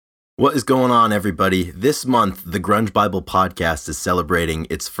What is going on, everybody? This month, the Grunge Bible podcast is celebrating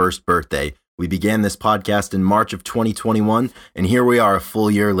its first birthday. We began this podcast in March of 2021, and here we are a full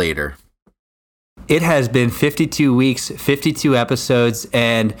year later. It has been 52 weeks, 52 episodes,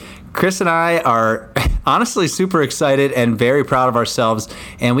 and Chris and I are honestly super excited and very proud of ourselves,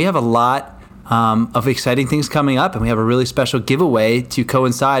 and we have a lot of exciting things coming up, and we have a really special giveaway to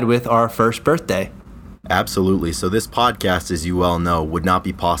coincide with our first birthday. Absolutely. So this podcast, as you well know, would not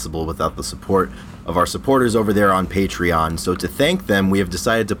be possible without the support of our supporters over there on Patreon. So to thank them, we have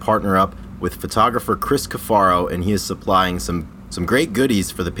decided to partner up with photographer Chris Cafaro, and he is supplying some great goodies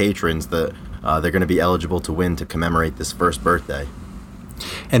for the patrons that they're going to be eligible to win to commemorate this first birthday.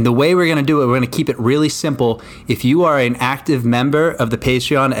 And the way we're going to do it, we're going to keep it really simple. If you are an active member of the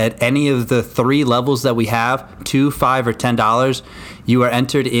Patreon at any of the three levels that we have, $2, $5, or $10, you are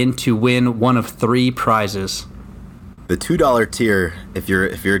entered in to win one of three prizes. The $2 tier, if you're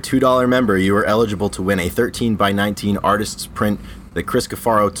a $2 member, you are eligible to win a 13x19 artist's print that Chris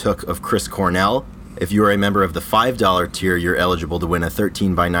Cafaro took of Chris Cornell. If you are a member of the $5 tier, you're eligible to win a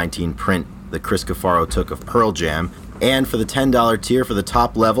 13x19 print that Chris Cafaro took of Pearl Jam. And for the $10 tier, for the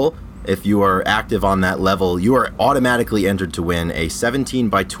top level, if you are active on that level, you are automatically entered to win a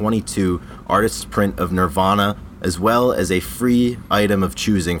 17x22 artist's print of Nirvana, as well as a free item of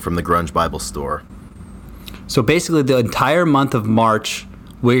choosing from the Grunge Bible store. So basically the entire month of March,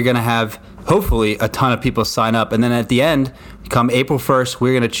 we're going to have, hopefully, a ton of people sign up. And then at the end, come April 1st,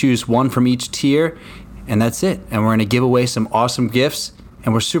 we're going to choose one from each tier, and that's it. And we're going to give away some awesome gifts,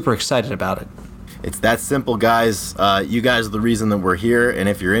 and we're super excited about it. It's that simple, guys. You guys are the reason that we're here, and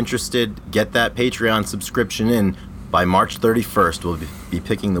if you're interested, get that Patreon subscription in by March 31st. We'll be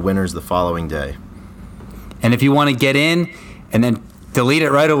picking the winners the following day. And if you want to get in and then delete it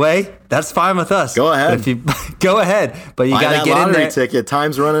right away, that's fine with us. Go ahead. But if you go ahead, but you got to get in there. Ticket.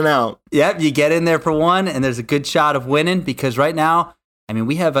 Time's running out. Yep, you get in there for one, and there's a good shot of winning because right now, I mean,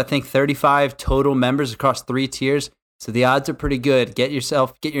 we have, I think, 35 total members across three tiers, so the odds are pretty good. Get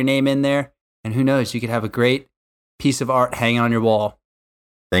your name in there. And who knows, you could have a great piece of art hanging on your wall.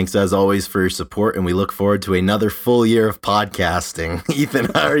 Thanks, as always, for your support, and we look forward to another full year of podcasting.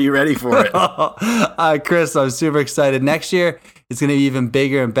 Ethan, are you ready for it? Chris, I'm super excited. Next year, it's going to be even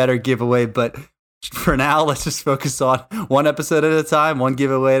bigger and better giveaway, but for now, let's just focus on one episode at a time, one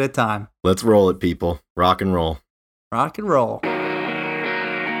giveaway at a time. Let's roll it, people. Rock and roll. Rock and roll.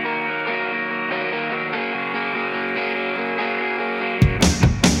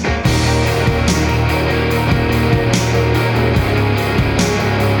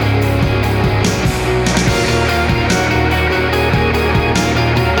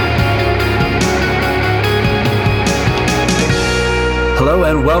 Hello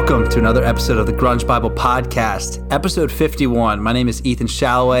and welcome to another episode of the Grunge Bible Podcast, episode 51. My name is Ethan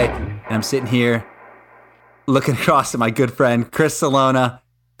Shalloway, and I'm sitting here looking across at my good friend Chris Salona,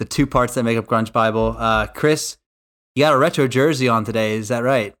 the two parts that make up Grunge Bible. Chris, you got a retro jersey on today, is that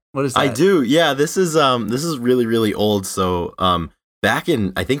right? What is that? I do, yeah. This is really, really old. So back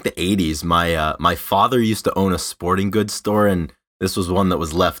in, I think, the 80s, my father used to own a sporting goods store, and this was one that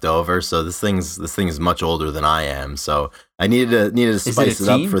was left over, so this thing is much older than I am. So I needed to spice it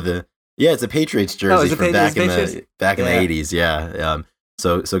up for the. Yeah, it's a Patriots jersey from back in the 80s. Yeah.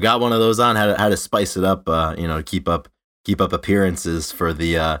 So got one of those on. Had to spice it up. To keep up appearances for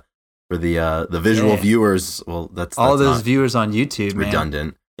the visual viewers. Well, that's all those viewers on YouTube.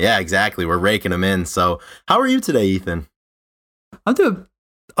 Redundant. Man. Yeah, exactly. We're raking them in. So how are you today, Ethan? I'm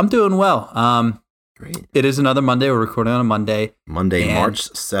doing well. Great. It is another Monday. We're recording on a Monday. March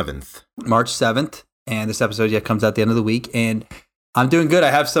 7th. March 7th. And this episode comes out at the end of the week. And I'm doing good. I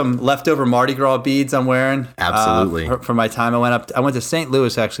have some leftover Mardi Gras beads I'm wearing. Absolutely. For my time. I went to St.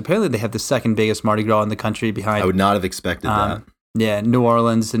 Louis, actually. Apparently they have the second biggest Mardi Gras in the country behind. I would not have expected that. Yeah, New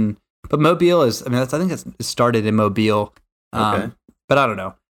Orleans. But Mobile is, I think it started in Mobile. Okay. But I don't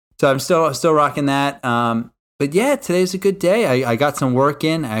know. So I'm still rocking that. But yeah, today's a good day. I got some work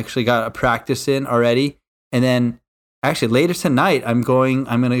in. I actually got a practice in already. And then actually later tonight, I'm going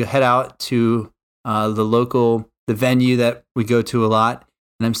to head out to the venue that we go to a lot.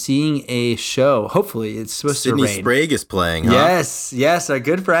 And I'm seeing a show. Hopefully it's supposed to rain. Sydney Sprague is playing, huh? Yes. A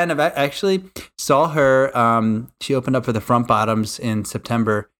good friend. I actually saw her. She opened up for the Front Bottoms in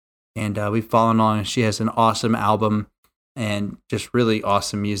September. And we've fallen on. She has an awesome album and just really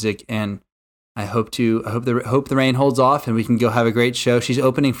awesome music. And I hope the rain holds off and we can go have a great show. She's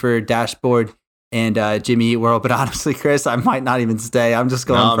opening for Dashboard and Jimmy Eat World. But honestly, Chris, I might not even stay. I'm just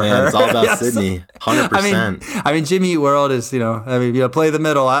going for her. It's all about Sydney, 100%. I mean, Jimmy Eat World is, play the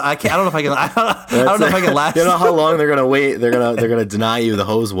middle. I can't. I don't know if I can. I don't know if I can last. You know how long they're gonna wait? They're gonna deny you the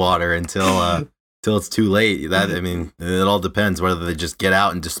hose water until it's too late. It all depends whether they just get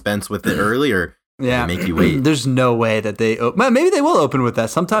out and dispense with it early or make you wait. There's no way that maybe they will open with that.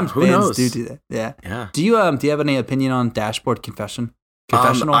 Sometimes bands do that. Yeah. Do you have any opinion on Dashboard Confessional?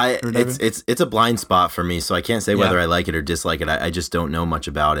 It's a blind spot for me, so I can't say whether I like it or dislike it. I just don't know much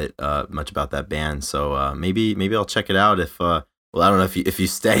about it, much about that band. So maybe I'll check it out if I don't know if you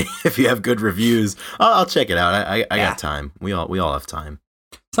stay, if you have good reviews, I'll check it out. I got time. We all have time.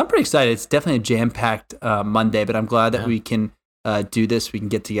 So I'm pretty excited. It's definitely a jam-packed Monday, but I'm glad that we can do this. We can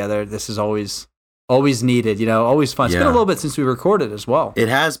get together. This is always needed, always fun. It's been a little bit since we recorded as well. It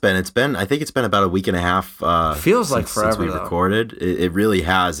has been. I think it's been about a week and a half. Feels like forever since we recorded. It really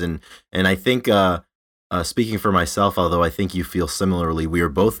has. And I think, speaking for myself, although I think you feel similarly, we are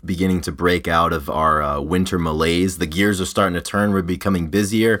both beginning to break out of our winter malaise. The gears are starting to turn. We're becoming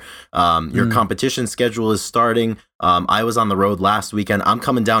busier. Your competition schedule is starting. I was on the road last weekend. I'm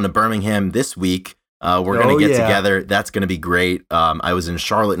coming down to Birmingham this week. We're going to get together. That's going to be great. I was in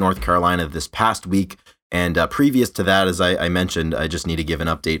Charlotte, North Carolina this past week. And previous to that, as I mentioned, I just need to give an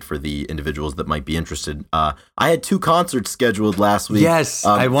update for the individuals that might be interested. I had 2 concerts scheduled last week. Yes,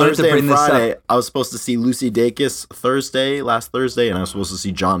 I wanted Thursday to bring and Friday, this up. I was supposed to see Lucy Dacus last Thursday, and I was supposed to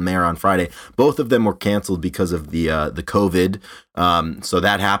see John Mayer on Friday. Both of them were canceled because of the COVID. So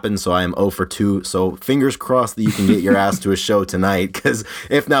that happened. So I am 0 for 2. So fingers crossed that you can get your ass to a show tonight, because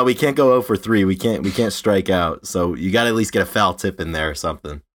if not, we can't go 0 for 3. We can't strike out. So you got to at least get a foul tip in there or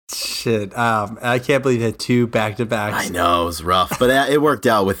something. Shit, I can't believe you had 2 back-to-backs. I know, it was rough, but it worked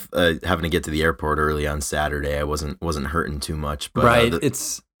out with having to get to the airport early on Saturday. I wasn't hurting too much, but right,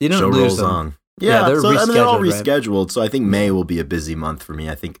 you don't lose them. On. Yeah, they're all rescheduled. Right? So I think May will be a busy month for me.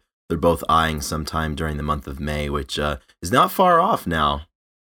 I think they're both eyeing sometime during the month of May, which is not far off now.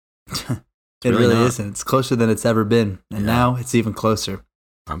 It really isn't. It's closer than it's ever been, and now it's even closer.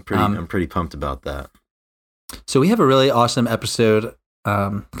 I'm pretty pumped about that. So we have a really awesome episode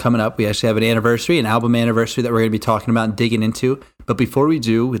coming up. We actually have an album anniversary that we're going to be talking about and digging into. But before we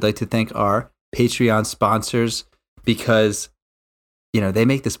do, we'd like to thank our Patreon sponsors, because they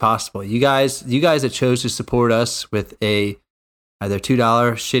make this possible. You guys that chose to support us with either $2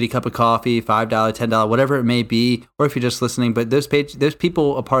 shitty cup of coffee, $5, $10, whatever it may be, or if you're just listening. But those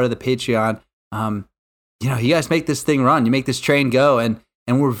people a part of the Patreon. You guys make this thing run. You make this train go, and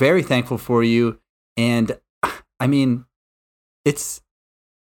we're very thankful for you. And I mean, it's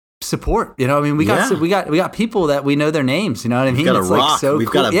support, we got people that we know their names, you know what I mean? We've got a rock. We've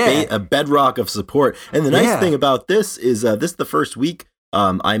got a bedrock of support. And the nice thing about this is this is the first week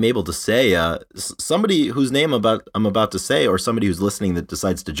I'm able to say somebody whose name I'm about to say, or somebody who's listening that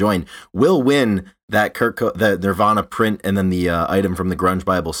decides to join, will win that the Nirvana print and then the item from the Grunge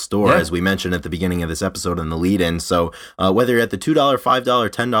Bible store, as we mentioned at the beginning of this episode in the lead-in. So whether you're at the $2, $5,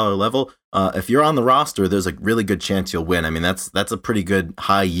 $10 level, if you're on the roster, there's a really good chance you'll win. I mean, that's a pretty good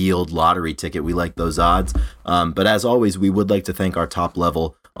high-yield lottery ticket. We like those odds. But as always, we would like to thank our top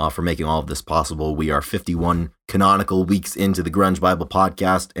level for making all of this possible. We are 51 canonical weeks into the Grunge Bible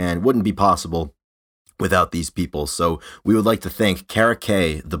podcast, and wouldn't be possible without these people. So we would like to thank Kara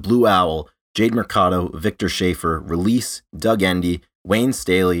K, The Blue Owl, Jade Mercado, Victor Schaefer, Release, Doug Endy, Wayne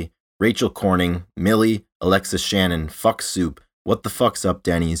Staley, Rachel Corning, Millie, Alexis Shannon, Fuck Soup, What the Fuck's Up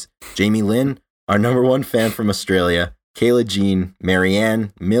Denny's, Jamie Lynn, our number 1 fan from Australia, Kayla Jean,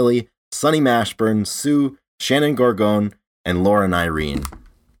 Marianne, Millie, Sunny Mashburn, Sue, Shannon Gorgon, and Lauren Irene.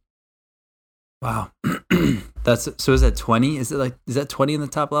 Wow. So is that 20? Is that 20 in the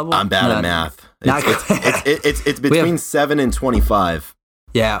top level? I'm bad at math. It's between 7 and 25.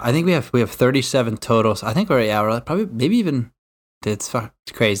 Yeah, I think we have 37 totals. I think we're probably maybe even it's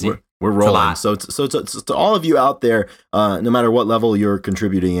crazy. We're rolling. So to all of you out there, no matter what level you're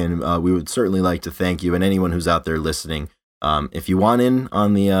contributing in, we would certainly like to thank you, and anyone who's out there listening. If you want in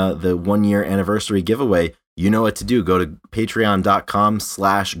on the 1-year anniversary giveaway, you know what to do. Go to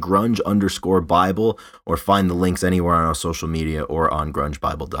patreon.com/grunge_Bible, or find the links anywhere on our social media or on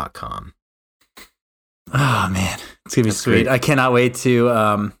grungebible.com. Oh man, it's gonna be sweet. Great. I cannot wait till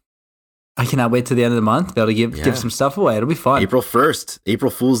the end of the month to be able to give some stuff away. It'll be fun. April 1st,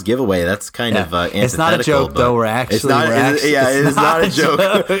 April Fool's giveaway. That's kind of antithetical. It's not a joke, though. It is not a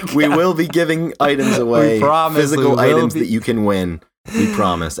joke. We will be giving items away, physical items that you can win. We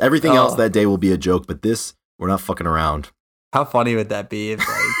promise. Everything else that day will be a joke, but this, we're not fucking around. How funny would that be? If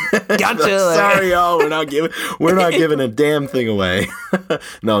like, gotcha. Sorry, y'all. We're not giving a damn thing away.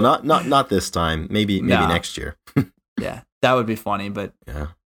 No, not this time. Maybe next year. Yeah, that would be funny, but yeah.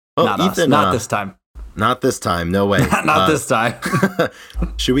 Not Ethan, not this time. Not this time. No way. Not this time.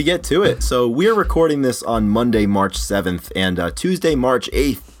 Should we get to it? So we're recording this on Monday, March 7th, and Tuesday, March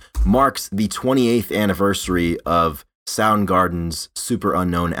 8th marks the 28th anniversary of Soundgarden's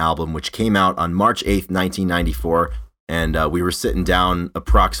Superunknown album, which came out on March 8th, 1994. And we were sitting down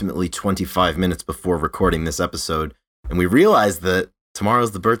approximately 25 minutes before recording this episode, and we realized that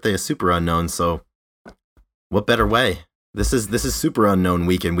tomorrow's the birthday of Superunknown. So, what better way? This is Superunknown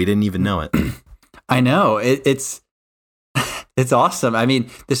week, and we didn't even know it. I know it's awesome. I mean,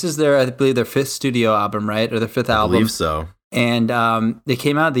 this is I believe their fifth studio album, right, or their fifth album. I believe so. And they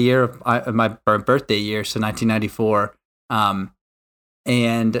came out the year of my birthday year, so 1994.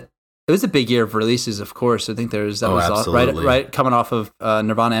 And it was a big year of releases, of course. I think that was right coming off of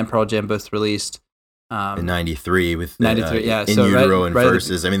Nirvana and Pearl Jam both released in '93 with 93, yeah. In so Utero and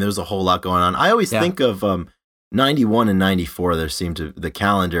Versus. I mean, there was a whole lot going on. I always think of 91 and 94. The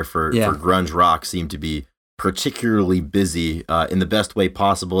calendar for grunge rock seemed to be particularly busy in the best way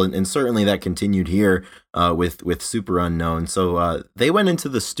possible, and certainly that continued here with Superunknown. So they went into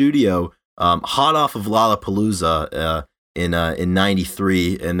the studio hot off of Lollapalooza in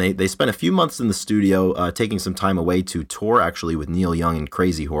 93, and they spent a few months in the studio taking some time away to tour actually with Neil Young and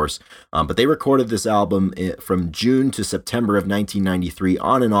Crazy Horse, but they recorded this album from June to September of 1993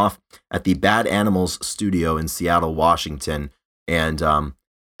 on and off at the Bad Animals studio in Seattle, Washington. And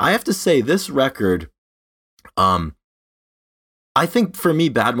I have to say, this record, I think for me,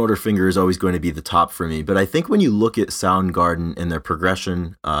 Bad Motorfinger is always going to be the top for me. But I think when you look at Soundgarden and their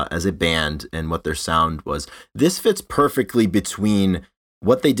progression as a band and what their sound was, this fits perfectly between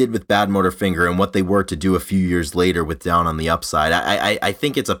what they did with Bad Motorfinger and what they were to do a few years later with Down on the Upside. I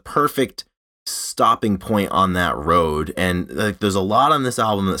think it's a perfect stopping point on that road. And like, there's a lot on this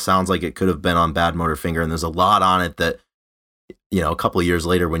album that sounds like it could have been on Bad Motorfinger, and there's a lot on it that, you know, a couple of years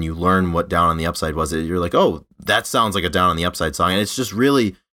later, when you learn what Down on the Upside was, you're like, oh, that sounds like a Down on the Upside song. And it's just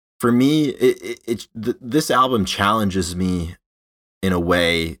really, for me, this album challenges me in a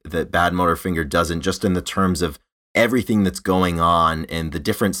way that Bad Motorfinger doesn't, just in the terms of everything that's going on and the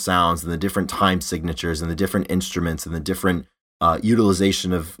different sounds and the different time signatures and the different instruments and the different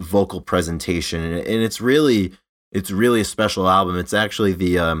utilization of vocal presentation. And it's really a special album. It's actually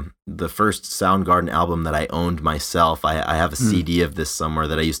the first Soundgarden album that I owned myself. I have a CD of this somewhere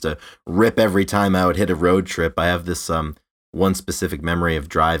that I used to rip every time I would hit a road trip. I have this one specific memory of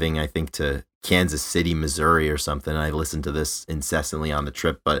driving, I think, to Kansas City, Missouri or something, and I listened to this incessantly on the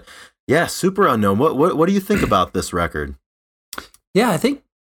trip. But yeah, Superunknown. What do you think about this record? Yeah, I think,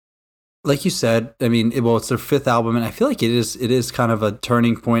 like you said, I mean, it's their fifth album, and I feel like it is kind of a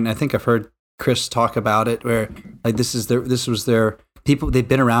turning point. I think I've heard Chris talk about it, where like this was their people. They've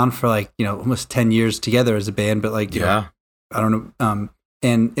been around for like, you know, almost 10 years together as a band, but like, I don't know.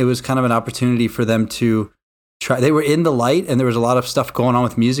 And it was kind of an opportunity for them to try. They were in the light, and there was a lot of stuff going on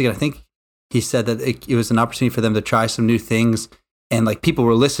with music. And I think he said that it was an opportunity for them to try some new things, and like people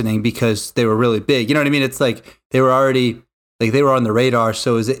were listening because they were really big. You know what I mean? It's like they were already like they were on the radar,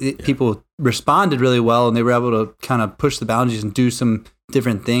 so people responded really well, and they were able to kind of push the boundaries and do some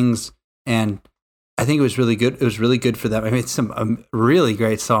different things. And I think it was really good. It was really good for them. I mean, some really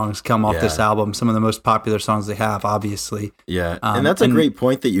great songs come off this album. Some of the most popular songs they have, obviously. Yeah, and that's a great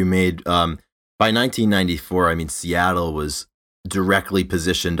point that you made. By 1994, I mean, Seattle was directly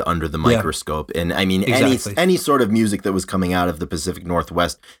positioned under the microscope. And I mean, any sort of music that was coming out of the Pacific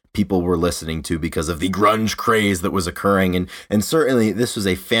Northwest, people were listening to because of the grunge craze that was occurring. And certainly this was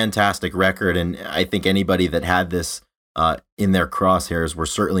a fantastic record. And I think anybody that had this in their crosshairs were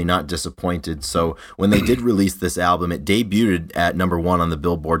certainly not disappointed. So when they did release this album, it debuted at number 1 on the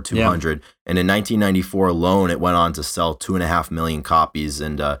Billboard 200. And in 1994 alone, it went on to sell 2.5 million copies.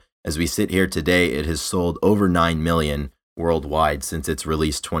 And as we sit here today, it has sold over 9 million worldwide since its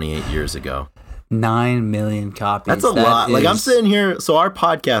release 28 years ago. 9 million copies. That's a lot. Like, I'm sitting here, so our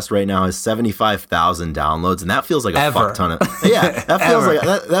podcast right now has 75,000 downloads, and that feels like a fuck ton of. Yeah, that feels like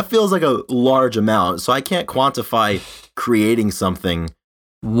that feels like a large amount. So I can't quantify creating something.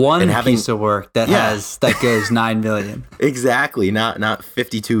 One piece of work that goes 9 million. Exactly, not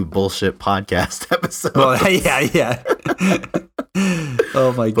 52 bullshit podcast episodes. Well, yeah.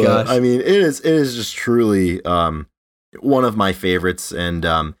 Oh my gosh. I mean, it is just truly one of my favorites, and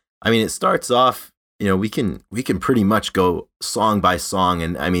I mean, it starts off, you know, we can pretty much go song by song,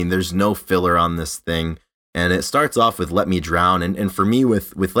 and I mean, there's no filler on this thing. And it starts off with Let Me Drown, and for me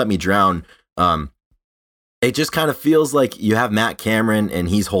with Let Me Drown, It just kind of feels like you have Matt Cameron and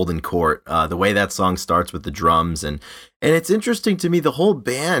he's holding court. The way that song starts with the drums, and it's interesting to me, the whole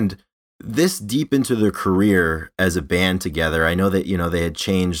band this deep into their career as a band together. I know that, you know, they had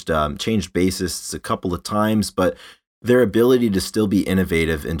changed bassists a couple of times, but their ability to still be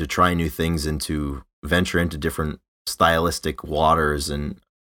innovative and to try new things and to venture into different stylistic waters and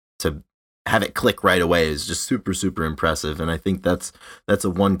to have it click right away is just super, super impressive. And I think that's a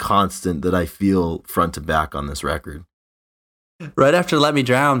one constant that I feel front to back on this record. Right after Let Me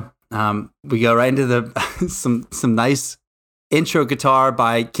Drown, we go right into the some nice intro guitar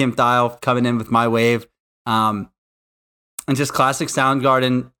by Kim Thayil coming in with My Wave, and just classic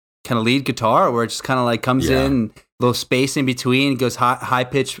Soundgarden kind of lead guitar where it just kind of like comes in, a little space in between, goes high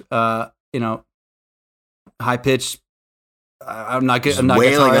pitch, high pitch. I'm not good. I'm not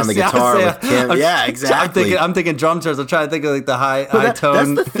wailing on the guitar with Kim. Yeah, exactly. I'm thinking drum turns. I'm trying to think of like the high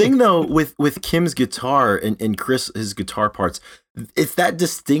tone. That's the thing though with Kim's guitar and Chris, his guitar parts. It's that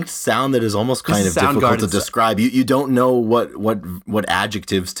distinct sound that is almost kind of difficult to describe. You don't know what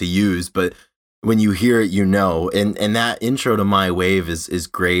adjectives to use, but when you hear it, you know. And that intro to My Wave is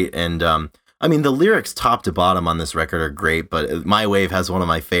great. And I mean, the lyrics top to bottom on this record are great, but My Wave has one of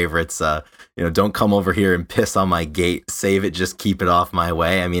my favorites. Don't come over here and piss on my gate. Save it, just keep it off my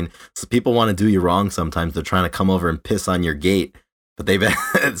way. I mean, so people want to do you wrong sometimes. They're trying to come over and piss on your gate, but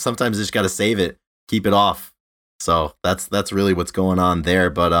sometimes they just got to save it, keep it off. So that's really what's going on there.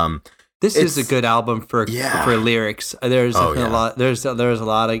 But this is a good album for lyrics. There's a lot. There's a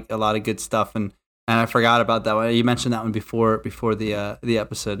lot of good stuff, and I forgot about that one. You mentioned that one before the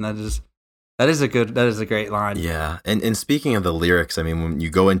episode, and that is a great line. Yeah, and speaking of the lyrics, I mean, when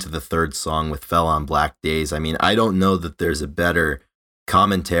you go into the third song with Fell on Black Days, I mean, I don't know that there's a better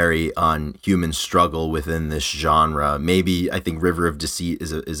commentary on human struggle within this genre. Maybe I think River of Deceit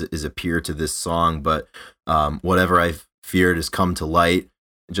is a peer to this song, but whatever I've feared has come to light.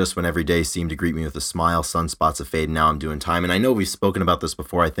 Just when every day seemed to greet me with a smile, sunspots have faded, now I'm doing time. And I know we've spoken about this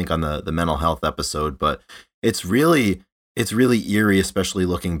before, I think on the mental health episode, but it's really eerie, especially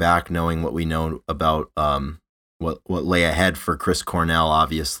looking back, knowing what we know about what lay ahead for Chris Cornell,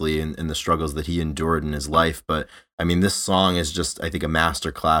 obviously, and the struggles that he endured in his life. But I mean, this song is just, I think, a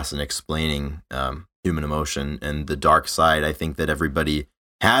masterclass in explaining human emotion and the dark side, I think, that everybody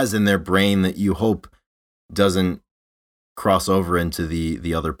has in their brain that you hope doesn't cross over into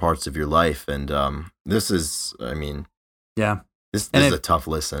the other parts of your life. And this is, I mean, this is a tough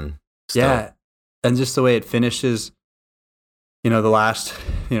listen. Still. Yeah, and just the way it finishes. The last,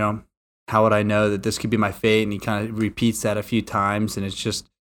 how would I know that this could be my fate? And he kind of repeats that a few times, and it just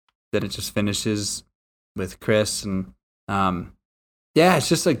finishes with Chris. And it's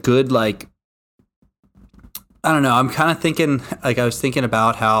just a good, like, I don't know. I'm kind of thinking, like, I was thinking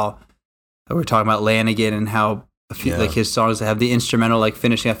about how we were talking about Lanigan and how a few, like, his songs that have the instrumental, like,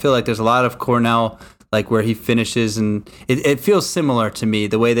 finishing. I feel like there's a lot of Cornell, like, where he finishes, and it feels similar to me,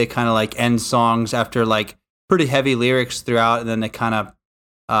 the way they kind of, like, end songs after, like, pretty heavy lyrics throughout, and then they kind of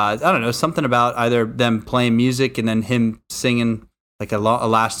I don't know, something about either them playing music and then him singing like a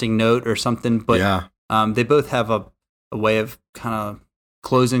lasting note or something, but they both have a way of kind of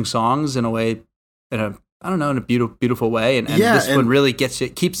closing songs in a beautiful way, and this one really gets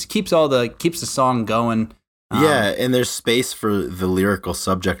it, keeps the song going. And there's space for the lyrical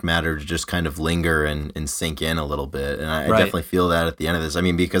subject matter to just kind of linger and sink in a little bit, and I definitely feel that at the end of this. I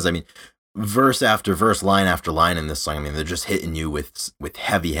mean, because verse after verse, line after line in this song, I mean, they're just hitting you with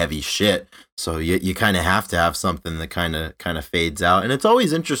heavy shit. So you kind of have to have something that kind of fades out. And it's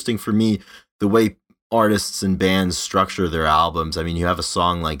always interesting for me the way artists and bands structure their albums. I mean, you have a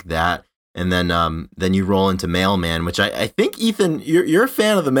song like that, and then you roll into Mailman, which I think, Ethan, you're a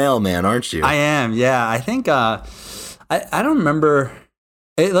fan of the Mailman, aren't you? I am. Yeah, I think I don't remember.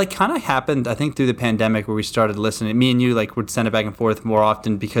 It like kind of happened, I think, through the pandemic where we started listening. Me and you like would send it back and forth more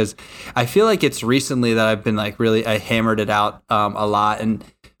often, because I feel like it's recently that I've been like really, I hammered it out a lot. And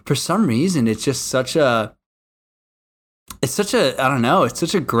for some reason, it's just such a I don't know, it's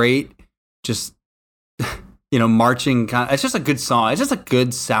such a great, just, marching kind of, it's just a good song. It's just a good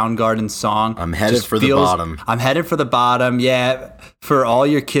Soundgarden song. I'm headed for the bottom. I'm headed for the bottom. Yeah. For all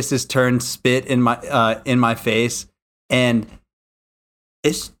your kisses turn spit in my face. And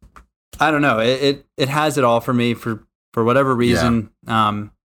it's, I don't know, it has it all for me for whatever reason. I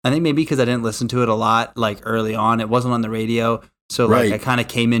think maybe because I didn't listen to it a lot, like early on, it wasn't on the radio. So like I kind of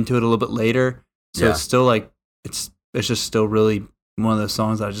came into it a little bit later. So it's still like, it's just still really one of those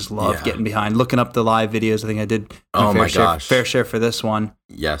songs that I just love getting behind. Looking up the live videos, I think I did fair share for this one.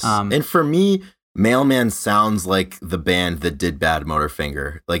 Yes. And for me, Mailman sounds like the band that did Bad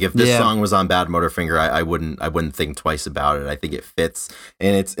Motorfinger. Like if this song was on Bad Motorfinger, I wouldn't think twice about it. I think it fits,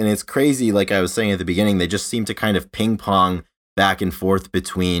 and it's crazy. Like I was saying at the beginning, they just seem to kind of ping pong back and forth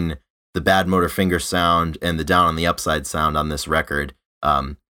between the Bad Motorfinger sound and the Down on the Upside sound on this record.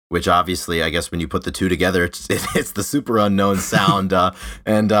 Which obviously, I guess when you put the two together, it's the Superunknown sound.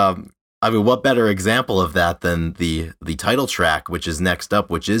 I mean, what better example of that than the title track, which is next up,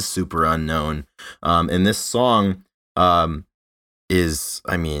 which is Superunknown. And this song is,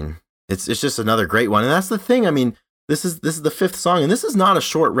 I mean, it's just another great one. And that's the thing. I mean, this is the fifth song, and this is not a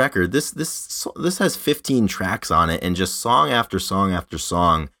short record. This has 15 tracks on it, and just song after song after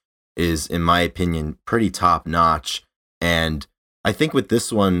song is, in my opinion, pretty top notch. And I think with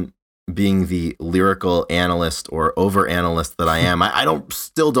this one, being the lyrical analyst or over analyst that I am, I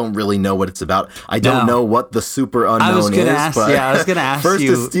still don't really know what it's about. I don't know what the Superunknown I was gonna ask first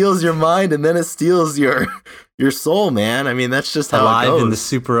you. It steals your mind, and then it steals your soul, man. I mean, that's just how Alive it goes. in the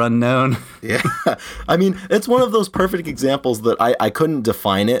Superunknown. Yeah. I mean, it's one of those perfect examples that I couldn't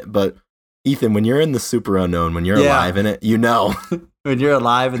define it, but Ethan, when you're in the Superunknown, when you're alive in it, you know. When you're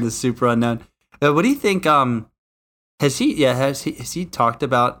alive in the Superunknown. What do you think, has he talked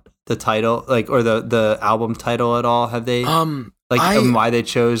about the title, like, or the album title at all? Have they why they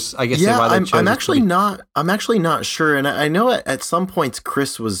chose? I guess why they chose. I'm actually not sure, and I know at some points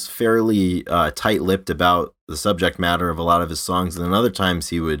Chris was fairly tight-lipped about the subject matter of a lot of his songs, and then other times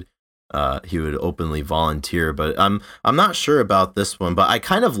he would openly volunteer. But I'm not sure about this one, but I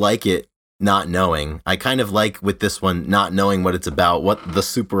kind of like it not knowing. I kind of like with this one not knowing what it's about, what the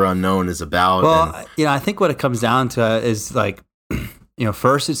Superunknown is about. Well, I think what it comes down to is like,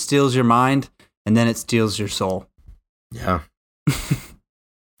 first it steals your mind, and then it steals your soul. Yeah.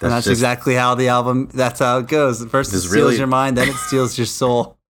 That's exactly how the album, that's how it goes. First it steals your mind, then it steals your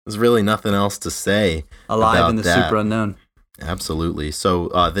soul. There's really nothing else to say. Alive in the Superunknown. Absolutely. So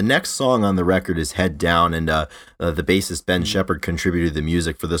the next song on the record is Head Down, and the bassist Ben Shepherd contributed the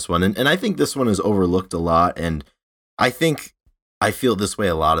music for this one. And I think this one is overlooked a lot, and I feel this way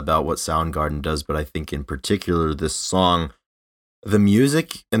a lot about what Soundgarden does, but I think in particular this song, the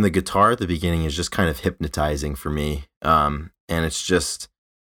music and the guitar at the beginning is just kind of hypnotizing for me. And it's just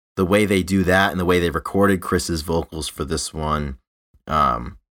the way they do that and the way they recorded Chris's vocals for this one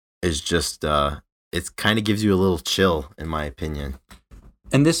is just... it kind of gives you a little chill, in my opinion.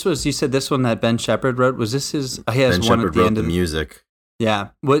 And you said this one that Ben Shepherd wrote, was this his? He has Ben one Shepherd at the wrote end the of music. Yeah.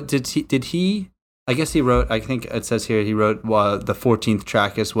 What did he? I guess he wrote. I think it says here he wrote the 14th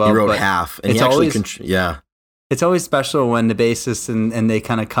track as well. He wrote half, and it's he actually always, It's always special when the bassists and they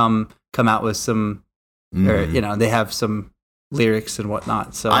kind of come out with some, or they have some lyrics and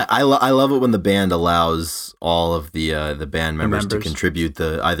whatnot. So I love it when the band allows all of the band members to contribute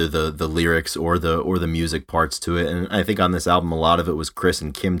either the lyrics or the music parts to it. And I think on this album a lot of it was Chris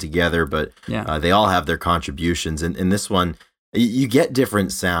and Kim together, but they all have their contributions. And in this one, you get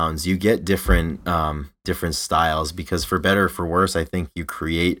different sounds, you get different styles, because for better or for worse, I think you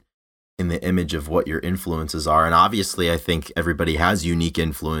create in the image of what your influences are. And obviously, I think everybody has unique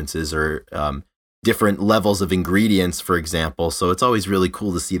influences or different levels of ingredients, for example. So it's always really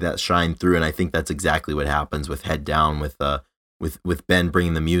cool to see that shine through. And I think that's exactly what happens with Head Down, with Ben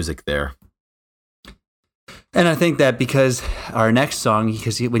bringing the music there. And I think that because our next song,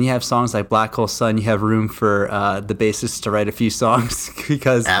 because when you have songs like Black Hole Sun, you have room for the bassist to write a few songs.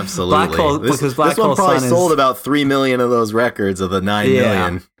 Because absolutely, this one probably sold about 3 million of those records of the 9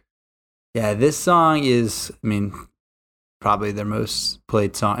 million. Yeah, this song is, probably their most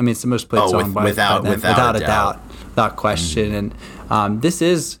played song. It's the most played song without a doubt, without question. And this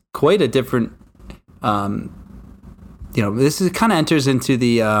is quite a different. This is kind of enters into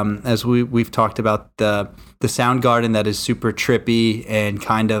the as we've talked about the Soundgarden that is super trippy and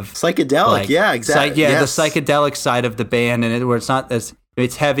kind of psychedelic. Exactly. The psychedelic side of the band, and where it's not as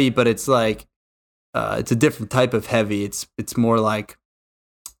it's heavy, but it's like it's a different type of heavy. It's more like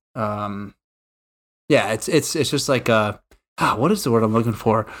it's just like what is the word I'm looking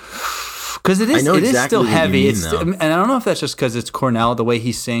for? Because it is still heavy. And I don't know if that's just because it's Cornell, the way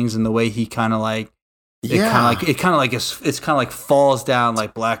he sings and the way he kind of like. It kind of like falls down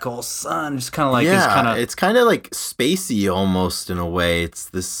like Black Hole Sun. It's kind of like it's kind of like spacey almost in a way. It's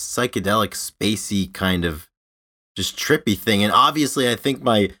this psychedelic spacey kind of just trippy thing. And obviously, I think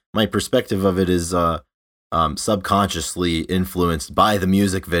my perspective of it is subconsciously influenced by the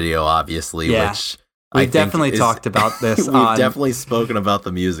music video. Obviously, which we've definitely talked about this. We've definitely spoken about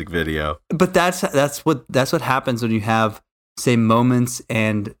the music video. But that's what happens when you have say moments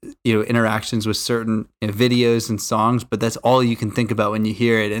and interactions with certain videos and songs, but that's all you can think about when you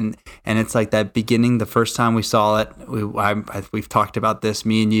hear it. And it's like that beginning, the first time we saw it, we've talked about this,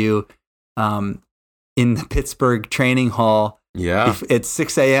 me and you, in the Pittsburgh training hall. Yeah, at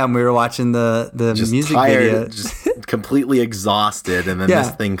 6 a.m. we were watching the just music tired, video, just completely exhausted, and then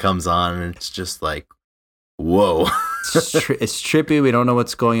this thing comes on, and it's just like, whoa. It's trippy. We don't know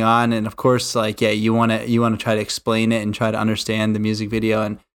what's going on, and of course, you want to try to explain it and try to understand the music video.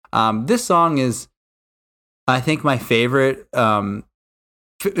 And this song is, I think, my favorite. My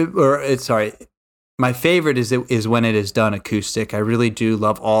favorite is when it is done acoustic. I really do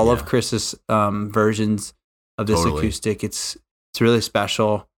love all of Chris's versions of this acoustic. It's really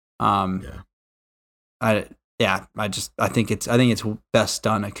special. I think it's best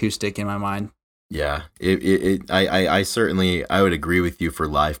done acoustic in my mind. Yeah, I certainly would agree with you for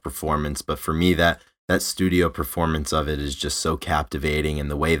live performance, but for me that studio performance of it is just so captivating,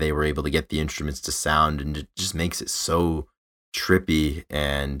 and the way they were able to get the instruments to sound, and it just makes it so trippy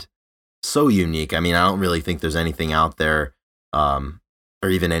and so unique. I mean, I don't really think there's anything out there, or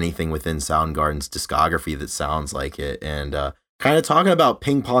even anything within Soundgarden's discography that sounds like it. And kind of talking about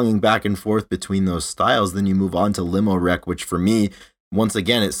ping-ponging back and forth between those styles, then you move on to Limo Wreck, which for me, once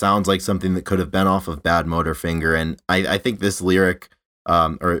again, it sounds like something that could have been off of Bad Motorfinger. And I think this lyric,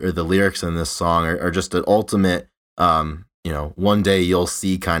 or the lyrics in this song are just an ultimate, one day you'll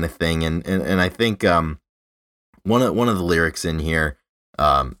see kind of thing. And I think one of the lyrics in here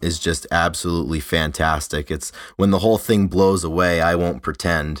is just absolutely fantastic. It's when the whole thing blows away, I won't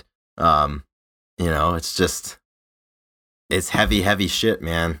pretend. It's just, it's heavy shit,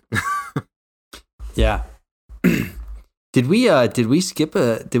 man. Yeah. Did we skip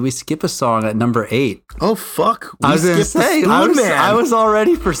a song at number 8? Oh fuck! I was gonna say I was all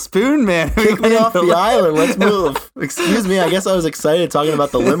ready for Spoon Man. Kick me off the island. Let's move. Excuse me. I guess I was excited talking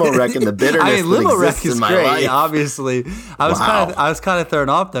about the Limo Wreck and the bitterness. I mean, Limo Wreck is in my great. life. Obviously, I was kind of thrown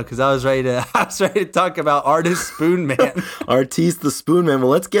off though because I was ready to talk about Artist Spoon Man. Artiste the Spoon Man.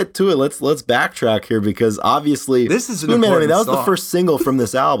 Well, let's get to it. Let's backtrack here because obviously this is Spoon Man. I mean, that was song. The first single from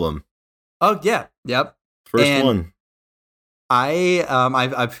this album. Oh yeah, yep. First one.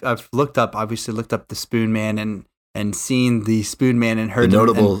 I've looked up the Spoon Man and seen the Spoon Man and heard the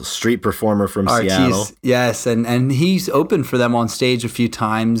notable street performer from Seattle. Yes, and he's opened for them on stage a few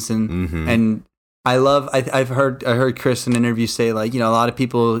times, and I've heard Chris in an interview say a lot of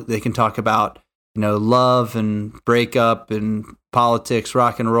people, they can talk about love and breakup and politics,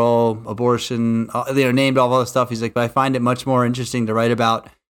 rock and roll, abortion, named all this stuff. He's like, but I find it much more interesting to write about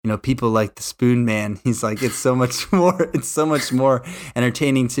people like the Spoon Man. He's like, it's so much more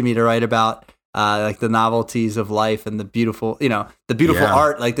entertaining to me to write about the novelties of life and the beautiful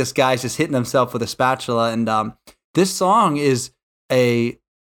art. Like this guy's just hitting himself with a spatula. And this song is a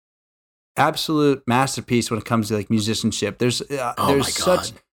absolute masterpiece when it comes to musicianship. There's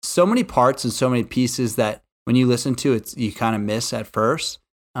so many parts and so many pieces that when you listen to it, you kind of miss at first.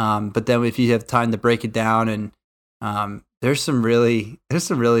 But then if you have time to break it down and there's some really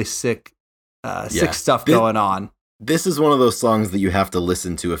sick stuff going on. This is one of those songs that you have to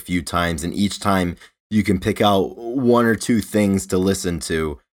listen to a few times, and each time you can pick out one or two things to listen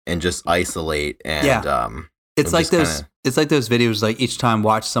to and just isolate. And it's like those videos. Like each time,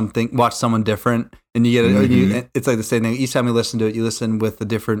 watch someone different, and you get it's like the same thing. Each time you listen to it, you listen with a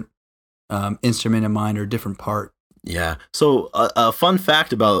different instrument in mind or a different part. Yeah. So a fun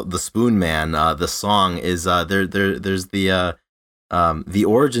fact about the Spoon Man, the song is there's the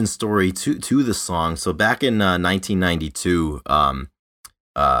origin story to the song. So back in 1992,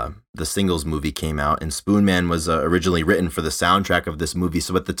 the Singles movie came out, and Spoon Man was originally written for the soundtrack of this movie.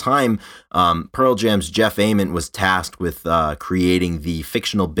 So at the time, Pearl Jam's Jeff Ament was tasked with creating the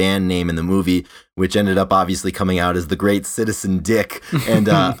fictional band name in the movie, which ended up obviously coming out as The Great Citizen Dick. And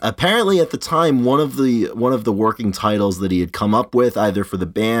apparently at the time, one of the working titles that he had come up with, either for the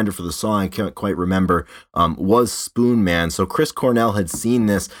band or for the song, I can't quite remember, was Spoon Man. So Chris Cornell had seen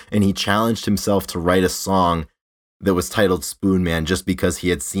this, and he challenged himself to write a song that was titled Spoon Man just because he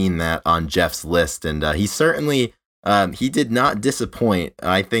had seen that on Jeff's list. And he certainly, he did not disappoint.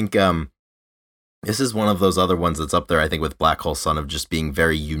 I think this is one of those other ones that's up there, I think, with Black Hole Sun, of just being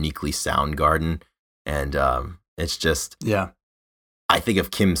very uniquely Soundgarden. And it's just, I think of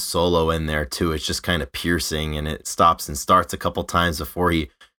Kim's solo in there too. It's just kind of piercing, and it stops and starts a couple times before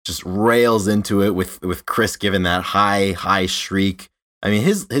he just rails into it with Chris giving that high shriek. I mean,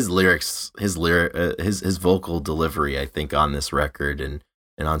 his vocal delivery, I think, on this record and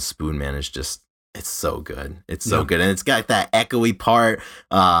on Spoon Man is just, it's so good. It's so good. And it's got that echoey part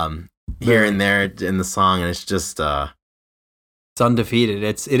here and there in the song. And it's just, It's undefeated.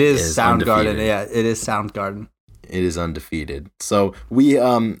 It is Soundgarden. Undefeated. Yeah, it is Soundgarden. It is undefeated. So we,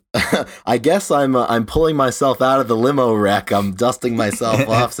 I guess I'm pulling myself out of the limo wreck. I'm dusting myself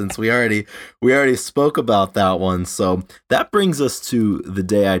off since we already spoke about that one. So that brings us to The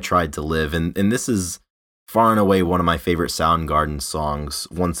Day I Tried to Live, and this is far and away one of my favorite Soundgarden songs.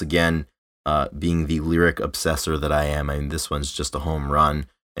 Once again, being the lyric obsessor that I am, I mean, this one's just a home run.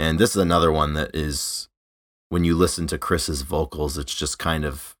 And this is another one that is, when you listen to Chris's vocals, it's just kind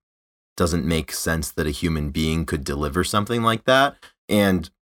of doesn't make sense that a human being could deliver something like that. And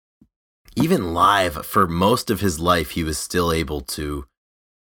even live, for most of his life, he was still able to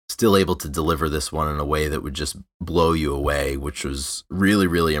deliver this one in a way that would just blow you away, which was really,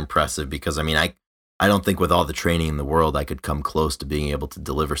 really impressive. Because I mean, I don't think with all the training in the world I could come close to being able to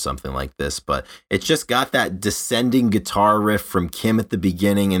deliver something like this, but it's just got that descending guitar riff from Kim at the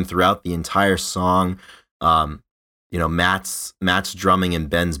beginning and throughout the entire song. You know, Matt's drumming and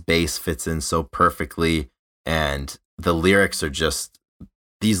Ben's bass fits in so perfectly, and the lyrics are just,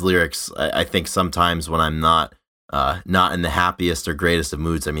 these lyrics, I think sometimes when I'm not in the happiest or greatest of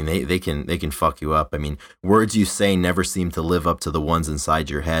moods, I mean, they can fuck you up. I mean, words you say never seem to live up to the ones inside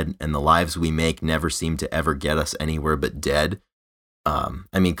your head, and the lives we make never seem to ever get us anywhere but dead.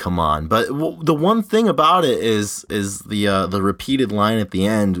 I mean, come on. But the one thing about it is the repeated line at the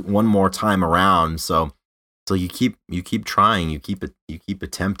end, one more time around. So you keep trying, you keep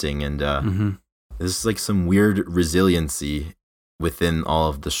attempting, and there's like some weird resiliency within all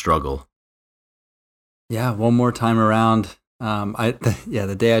of the struggle. Yeah, one more time around.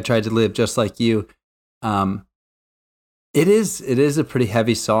 The day I tried to live just like you. It is a pretty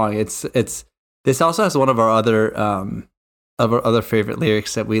heavy song. It's this also has one of our other favorite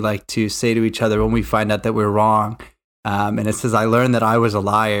lyrics that we like to say to each other when we find out that we're wrong. And it says, "I learned that I was a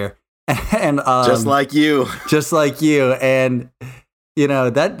liar." And just like you. And you know,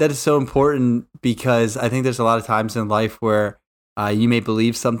 that is so important, because I think there's a lot of times in life where you may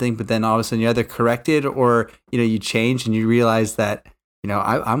believe something, but then all of a sudden you're either corrected or, you know, you change and you realize that, you know,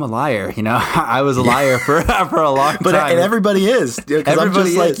 I'm a liar. You know, I was a liar for a long time. And everybody is, because I'm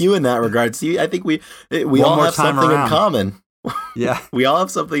just like you in that regard. See, I think we all have something in common. Yeah, we all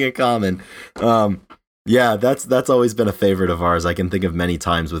have something in common. Yeah, that's always been a favorite of ours. I can think of many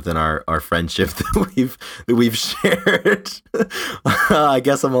times within our friendship that we've shared. I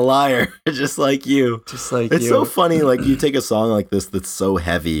guess I'm a liar, just like you. It's so funny. Like, you take a song like this that's so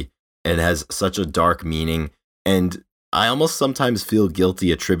heavy and has such a dark meaning, and I almost sometimes feel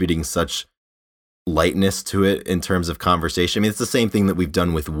guilty attributing such lightness to it in terms of conversation. I mean, it's the same thing that we've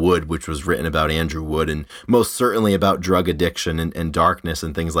done with Wood, which was written about Andrew Wood, and most certainly about drug addiction and darkness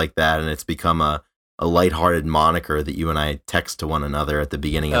and things like that. And it's become a lighthearted moniker that you and I text to one another at the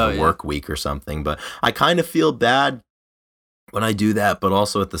beginning of a work week or something. But I kind of feel bad when I do that, but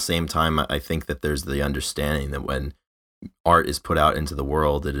also at the same time, I think that there's the understanding that when art is put out into the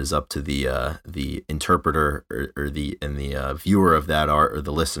world, it is up to the interpreter or the viewer of that art, or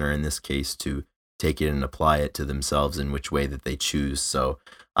the listener in this case, to take it and apply it to themselves in which way that they choose. So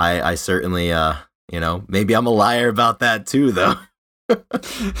I certainly, you know, maybe I'm a liar about that too, though.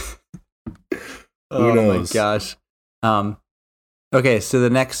 Who knows? My gosh. Okay, so the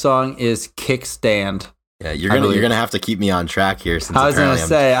next song is Kickstand. Yeah, you're gonna have to keep me on track here, since I was gonna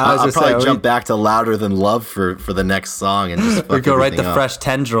say I'll probably jump back to Louder Than Love for the next song and just or go right to Fresh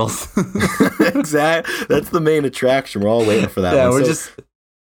Tendrils. Exactly, that's the main attraction. We're all waiting for that. Yeah, one.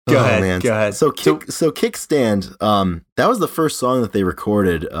 Go ahead. So Kickstand, that was the first song that they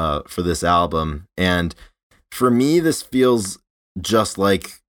recorded for this album, and for me, this feels just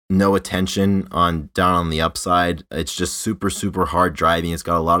like No Attention on Down on the Upside. It's just super, super hard driving. It's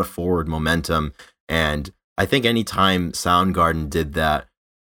got a lot of forward momentum. And I think anytime Soundgarden did that,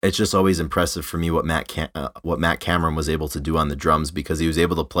 it's just always impressive for me what Matt Cameron was able to do on the drums, because he was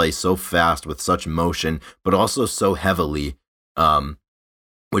able to play so fast with such motion, but also so heavily,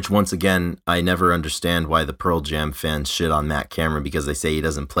 which once again, I never understand why the Pearl Jam fans shit on Matt Cameron, because they say he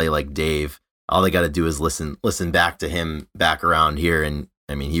doesn't play like Dave. All they got to do is listen back to him back around here, and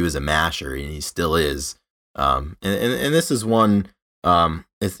I mean, he was a masher, and he still is. And this is one.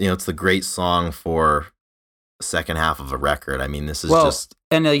 It's the great song for the second half of a record. I mean, this is just,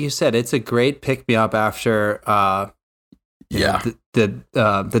 and like you said, it's a great pick me up after. The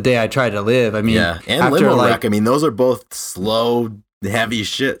Day I Tried to Live. I mean, and Limo Wreck. I mean, those are both slow, heavy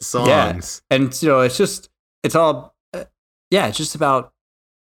shit songs. Yeah. And it's just about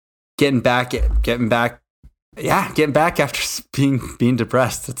getting back after being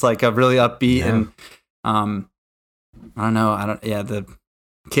depressed. It's like a really upbeat and the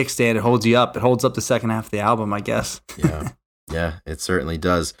Kickstand, it holds you up. It holds up the second half of the album, I guess. Yeah. Yeah, it certainly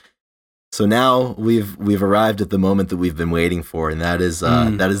does. So now we've arrived at the moment that we've been waiting for, and that is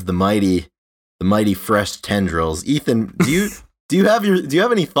the mighty Fresh Tendrils. Ethan, do you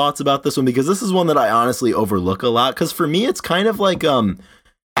have any thoughts about this one? Because this is one that I honestly overlook a lot. Because for me, it's kind of like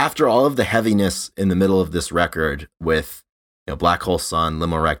after all of the heaviness in the middle of this record with Black Hole Sun,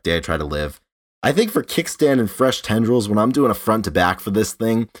 Limo Wreck, Day I Try to Live, I think for Kickstand and Fresh Tendrils, when I'm doing a front to back for this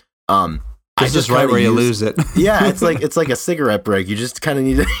thing, It's just right where you lose it. Yeah, it's like a cigarette break. You just kind of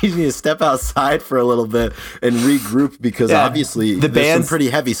need to step outside for a little bit and regroup because obviously there's some pretty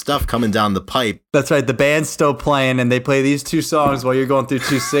heavy stuff coming down the pipe. That's right. The band's still playing and they play these two songs while you're going through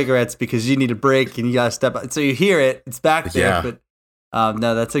two cigarettes because you need a break and you got to step out. So you hear it. It's back there. Yeah. But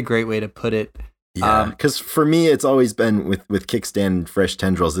no, that's a great way to put it. Yeah, because for me, it's always been with Kickstand and Fresh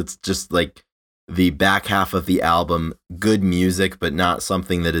Tendrils. It's just like the back half of the album, good music, but not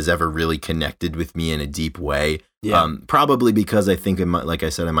something that has ever really connected with me in a deep way. Yeah. Probably because I think, like I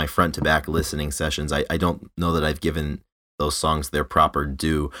said, in my front to back listening sessions, I don't know that I've given those songs their proper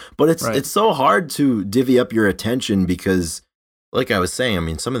due. But it's so hard to divvy up your attention because, like I was saying, I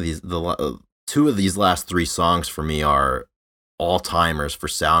mean, some of these, two of these last three songs for me are all timers for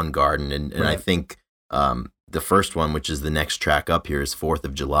Soundgarden, and I think the first one, which is the next track up here, is 4th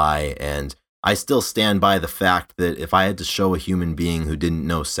of July, and I still stand by the fact that if I had to show a human being who didn't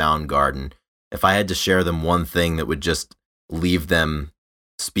know Soundgarden, if I had to share them one thing that would just leave them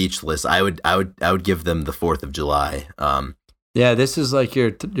speechless, I would give them the 4th of July. Yeah, this is like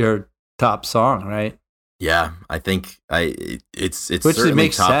your top song, right? Yeah, I think it's which certainly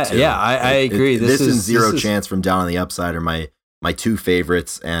makes top sense. two. Yeah, I agree. This and Zero Chance from Down on the Upside are my two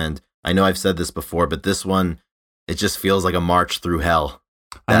favorites, and I know I've said this before, but this one, it just feels like a march through hell.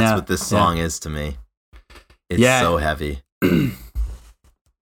 That's what this song is to me. It's so heavy.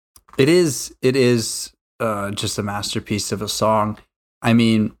 It is just a masterpiece of a song. I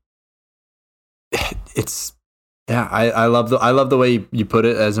mean, it's I love the way you put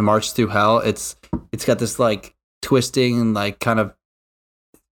it as a march through hell. It's got this like twisting, like kind of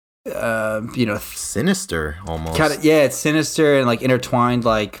sinister almost. It's sinister and like intertwined,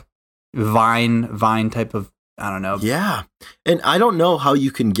 like vine type of, I don't know. Yeah. And I don't know how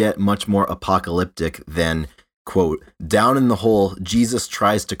you can get much more apocalyptic than, quote, down in the hole, Jesus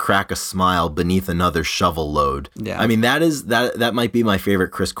tries to crack a smile beneath another shovel load. Yeah. I mean, that might be my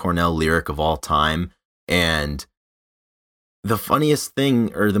favorite Chris Cornell lyric of all time. And the funniest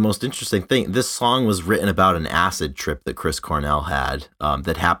thing, or the most interesting thing, this song was written about an acid trip that Chris Cornell had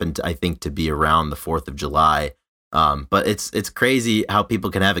that happened, I think, to be around the 4th of July. But it's crazy how people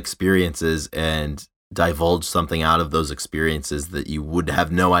can have experiences and divulge something out of those experiences that you would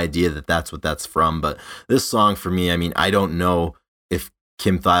have no idea that that's what that's from. But this song for me, I mean, I don't know if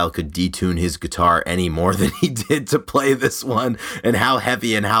Kim Thayil could detune his guitar any more than he did to play this one, and how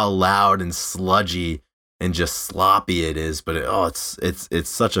heavy and how loud and sludgy and just sloppy it is. But it's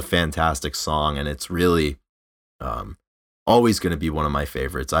such a fantastic song, and it's really always going to be one of my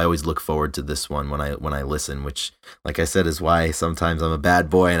favorites. I always look forward to this one when I listen, which, like I said, is why sometimes I'm a bad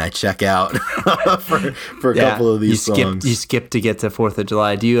boy and I check out for a couple of these songs. You skip to get to 4th of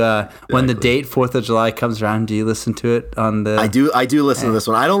July. Do you when the date 4th of July comes around, do you listen to it on the? I do listen to this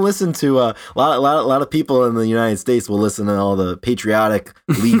one. I don't listen to a lot of people in the United States will listen to all the patriotic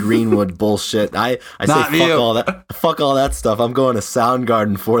Lee Greenwood bullshit. I say fuck all that stuff. I'm going to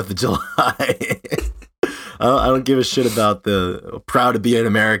Soundgarden 4th of July. I don't give a shit about the "Proud to Be an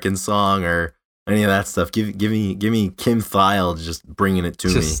American" song or any of that stuff. Give me Kim Thayil just bringing it to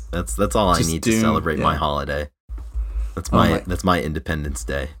me. That's all I need to celebrate my holiday. That's my Independence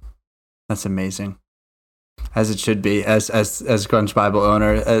Day. That's amazing, as it should be. As Grunge Bible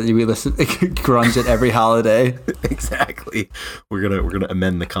owner, we listen grunge at every holiday. Exactly. We're gonna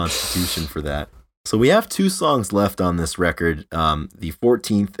amend the Constitution for that. So we have two songs left on this record. The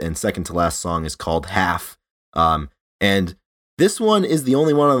 14th and second to last song is called "Half." And this one is the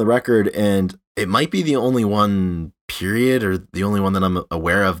only one on the record, and it might be the only one, period, or the only one that I'm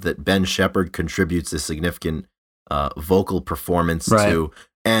aware of that Ben Shepherd contributes a significant vocal performance to.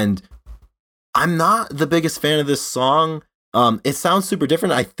 And I'm not the biggest fan of this song. It sounds super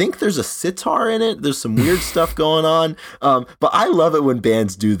different. I think there's a sitar in it. There's some weird stuff going on. But I love it when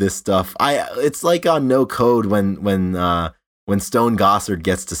bands do this stuff. It's like on No Code when Stone Gossard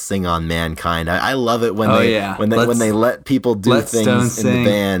gets to sing on Mankind. I love it when they let people do things in the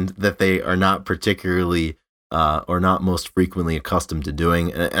band that they are not particularly or not most frequently accustomed to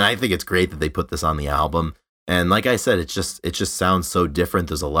doing. And I think it's great that they put this on the album. And like I said, it just sounds so different.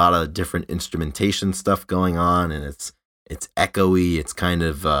 There's a lot of different instrumentation stuff going on, and it's echoey. It's kind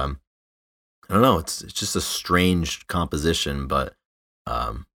of I don't know. It's just a strange composition, but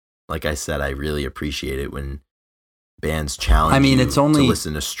like I said, I really appreciate it when bands challenge it's only to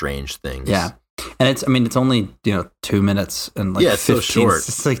listen to strange things. Yeah. And it's only 2 minutes and like it's 15, so short.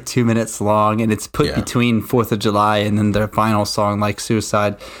 It's like 2 minutes long, and it's put between 4th of July and then their final song, like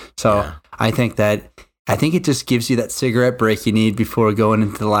Suicide. So I think it just gives you that cigarette break you need before going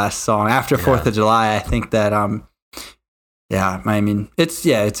into the last song after 4th of July. I think that it's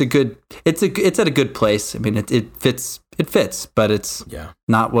at a good place. I mean, it fits, but it's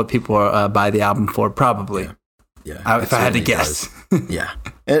not what people are buy the album for, probably. Yeah, if I had to guess. Yeah,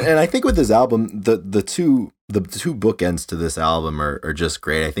 and I think with this album, the two bookends to this album are just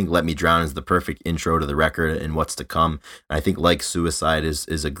great. I think "Let Me Drown" is the perfect intro to the record and what's to come. And I think "Like Suicide"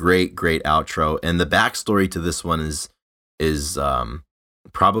 is a great outro. And the backstory to this one is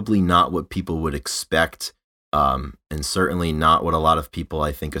probably not what people would expect, and certainly not what a lot of people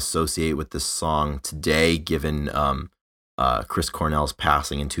I think associate with this song today, given Chris Cornell's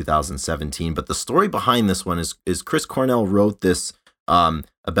passing in 2017. But the story behind this one is Chris Cornell wrote this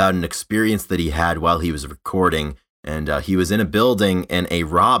about an experience that he had while he was recording, and he was in a building and a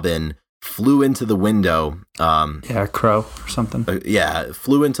robin flew into the window. A crow or something.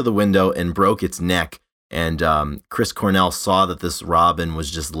 Flew into the window and broke its neck. And Chris Cornell saw that this robin was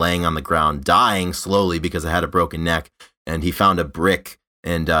just laying on the ground, dying slowly because it had a broken neck. And he found a brick,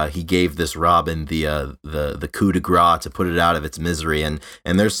 and he gave this robin the coup de grace to put it out of its misery. And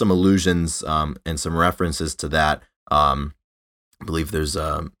there's some allusions and some references to that. I believe there's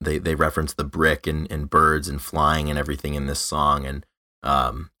they reference the brick and birds and flying and everything in this song. And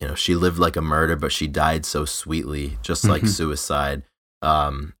she lived like a murder, but she died so sweetly, just like Suicide.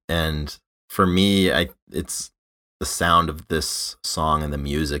 And for me, it's the sound of this song and the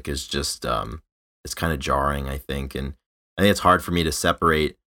music is just it's kind of jarring, I think. And I think it's hard for me to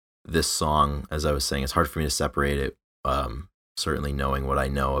separate this song, as I was saying. It's hard for me to separate it, certainly knowing what I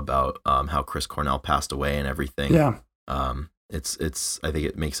know about how Chris Cornell passed away and everything. Yeah. It's I think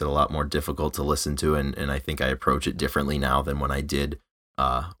it makes it a lot more difficult to listen to, and I think I approach it differently now than when I did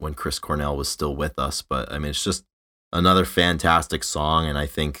when Chris Cornell was still with us. But I mean, it's just another fantastic song, and I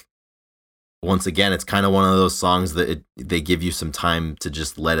think once again, it's kind of one of those songs that they give you some time to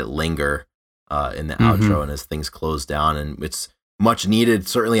just let it linger in the outro and as things close down, and it's much needed,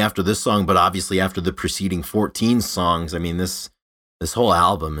 certainly after this song, but obviously after the preceding 14 songs. I mean, this whole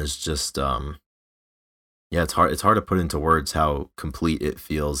album is just it's hard to put into words how complete it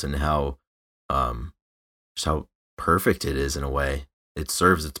feels and how just how perfect it is in a way. It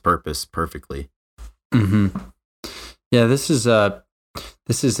serves its purpose perfectly. Yeah, this is a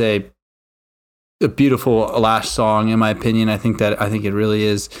beautiful last song, in my opinion. I think it really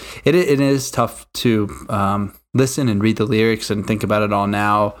is. It is tough to listen and read the lyrics and think about it all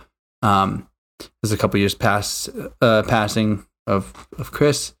now. There's a couple years past passing of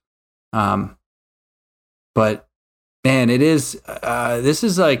Chris, but man, it is. This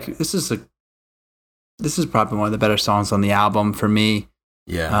is probably one of the better songs on the album for me.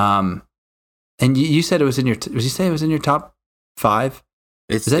 Yeah. And you said it was in your. Did you say it was in your top 5?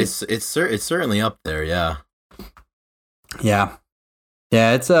 It's certainly up there. Yeah. Yeah.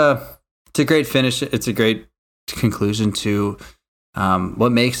 It's a great finish. It's a great conclusion to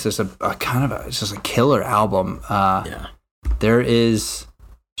what makes this a kind of it's just a killer album. There is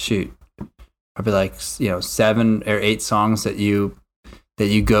probably like 7 or 8 songs that you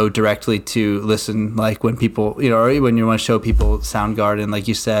go directly to listen, like when people or when you want to show people Soundgarden, like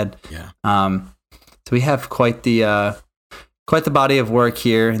you said. So we have quite the body of work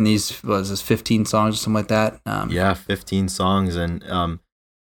here, and these 15 songs or something like that. 15 songs, and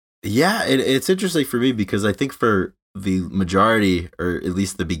it's interesting for me because I think for the majority, or at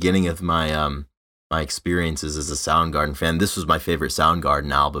least the beginning of my my experiences as a Soundgarden fan, this was my favorite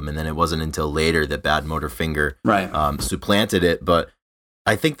Soundgarden album, and then it wasn't until later that Bad Motorfinger supplanted it. But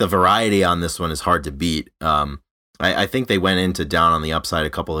I think the variety on this one is hard to beat. I think they went into Down on the Upside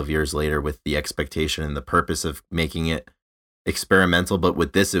a couple of years later with the expectation and the purpose of making it experimental, but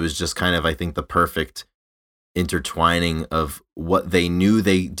with this, it was just kind of, I think, the perfect intertwining of what they knew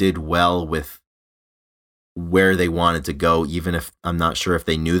they did well with where they wanted to go, even if I'm not sure if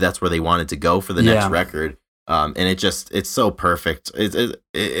they knew that's where they wanted to go for the next record. And it's so perfect.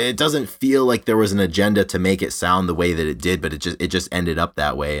 It doesn't feel like there was an agenda to make it sound the way that it did, but it just ended up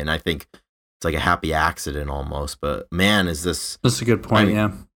that way. And I think it's like a happy accident almost. But man, that's a good point.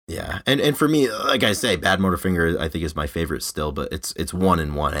 Yeah, and for me, like I say, Bad Motorfinger I think is my favorite still, but it's 1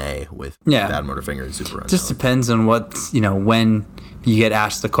 and 1A with Bad Motorfinger and Superunknown. Just depends on what when you get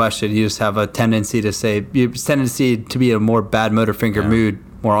asked the question, you just have a tendency to be in a more Bad Motorfinger mood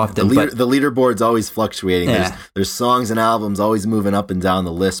more often. The leaderboard's always fluctuating. Yeah. There's songs and albums always moving up and down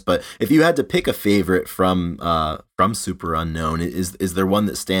the list. But if you had to pick a favorite from Superunknown, is there one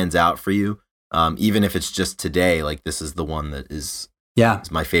that stands out for you? Even if it's just today, like this is the one that is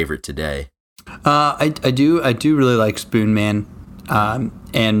my favorite today. I do really like Spoon Man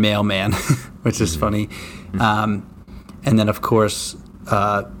and Mailman, which is funny. And then of course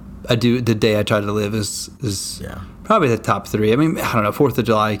I do The Day I Try to Live is probably the top three. I mean, I don't know, 4th of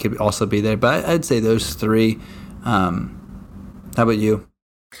July could also be there, but I'd say those three. How about you?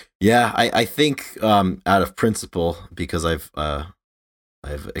 Yeah, I think out of principle, because I've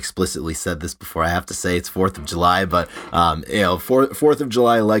explicitly said this before, I have to say it's 4th of July, but 4th of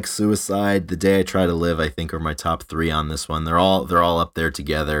July, Like Suicide, The Day I Try to Live, I think are my top three on this one. They're all up there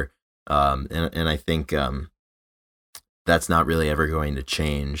together. And I think that's not really ever going to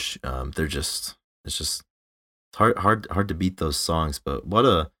change. It's hard to beat those songs, but what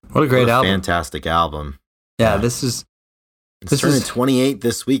a great album. Fantastic album. Yeah, it's turning 28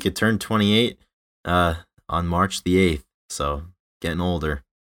 this week. It turned 28 on March the 8th. So getting older.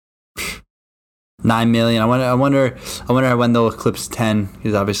 9 million. I wonder when they'll eclipse 10,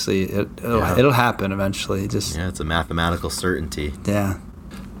 because obviously it'll happen eventually. It's a mathematical certainty. Yeah.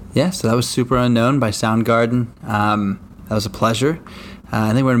 So that was Superunknown by Soundgarden. That was a pleasure.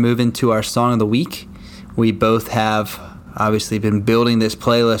 I think we're going to move into our song of the week. We both have obviously been building this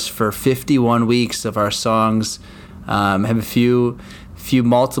playlist for 51 weeks of our songs. Have a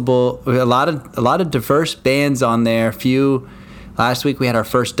lot of diverse bands on there. Last week we had our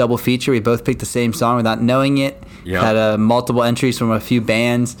first double feature. We both picked the same song without knowing it. Yep. Had multiple entries from a few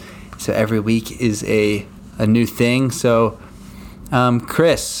bands. So every week is a new thing. So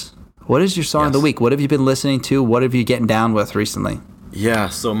Chris, what is your song of the week? What have you been listening to? What have you getting down with recently? Yeah,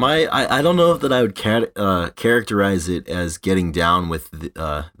 so I don't know that I would characterize it as getting down with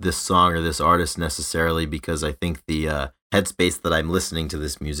this song or this artist necessarily, because I think the headspace that I'm listening to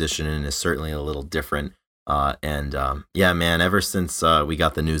this musician in is certainly a little different. Man, ever since we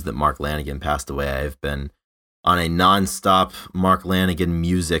got the news that Mark Lanegan passed away, I've been on a nonstop Mark Lanegan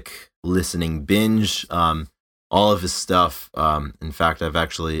music listening binge. All of his stuff. In fact,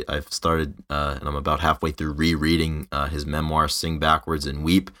 I've started, and I'm about halfway through rereading his memoir, Sing Backwards and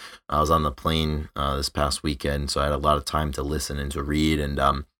Weep. I was on the plane this past weekend, so I had a lot of time to listen and to read. And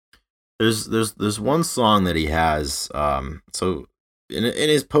there's one song that he has. So in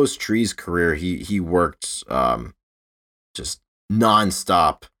his post Trees career, he worked just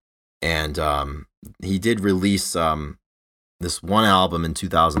nonstop, and he did release this one album in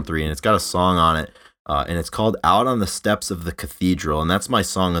 2003, and it's got a song on it. And it's called Out on the Steps of the Cathedral, and that's my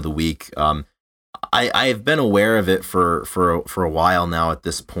song of the week. I have been aware of it for a while now at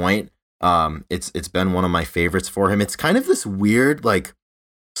this point. It's been one of my favorites for him. It's kind of this weird, like,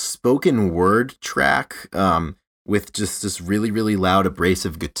 spoken word track with just this really, really loud,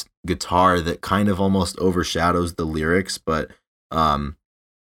 abrasive guitar that kind of almost overshadows the lyrics, but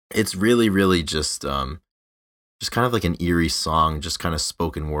it's really, really just kind of like an eerie song, just kind of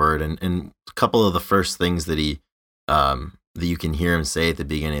spoken word. And a couple of the first things that that you can hear him say at the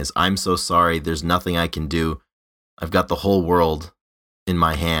beginning is, "I'm so sorry, there's nothing I can do. I've got the whole world in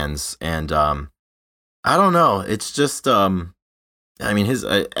my hands." And I don't know. It's just, his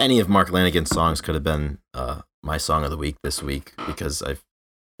any of Mark Lanegan's songs could have been my song of the week this week, because I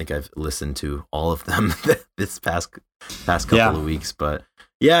think I've listened to all of them this past couple of weeks. But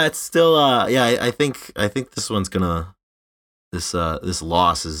yeah, it's still I think this one's gonna this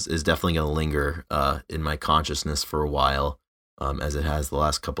loss is definitely gonna linger in my consciousness for a while, as it has the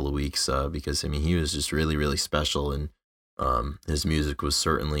last couple of weeks, because he was just really, really special, and his music was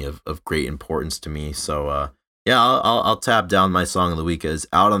certainly of great importance to me. So I'll tab down my song of the week as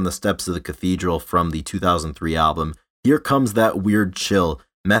Out on the Steps of the Cathedral from the 2003 album Here Comes That Weird Chill,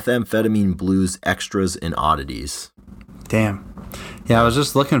 Methamphetamine Blues Extras and Oddities. Damn. Yeah, I was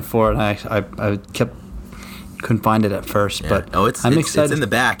just looking for it. I couldn't find it at first, but I'm excited. It's in the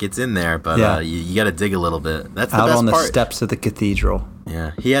back. It's in there, but you got to dig a little bit. That's the Out best on the part. Steps of the Cathedral.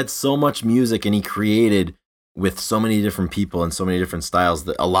 Yeah, he had so much music, and he created with so many different people and so many different styles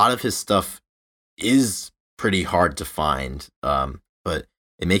that a lot of his stuff is pretty hard to find. But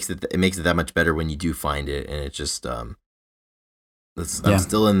it makes it that much better when you do find it, and it just I'm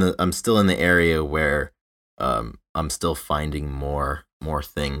still in the area where I'm still finding more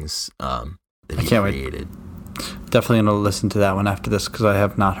things that he created. Wait. Definitely going to listen to that one after this, because I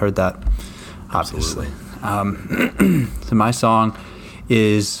have not heard that, obviously. So my song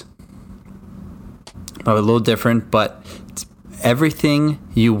is probably a little different, but it's Everything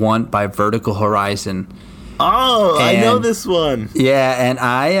You Want by Vertical Horizon. Oh, I know this one. Yeah, and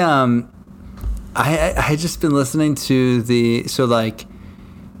I just been listening to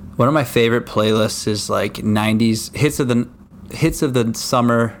one of my favorite playlists is like 90s hits of the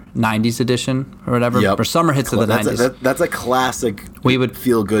summer 90s edition or whatever, or summer hits of the 90s. That's a classic. We would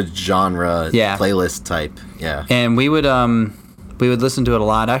feel good genre playlist type. Yeah, and we would listen to it a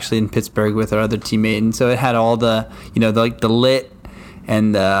lot actually in Pittsburgh with our other teammate, and so it had all the the Lit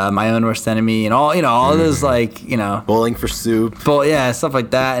and My Own Worst Enemy and all those Bowling for Soup, stuff like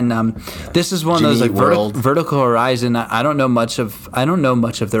that. And this is one of those like Vertical Horizon. I don't know much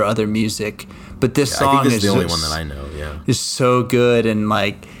of their other music, but this song I think this is the only one that I know. Yeah, is so good, and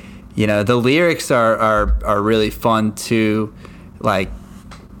like the lyrics are really fun too. Like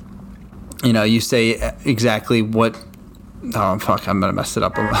you say exactly what. Oh fuck! I'm gonna mess it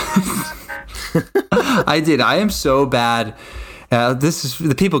up. I did. I am so bad. This is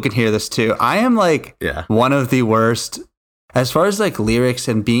the people can hear this too. I am like one of the worst as far as like lyrics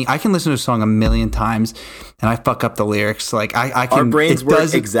and being. I can listen to a song a million times and I fuck up the lyrics. Like I can. Our brains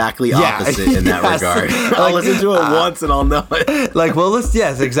work exactly opposite in that regard. I'll listen to it once and I'll know it. Like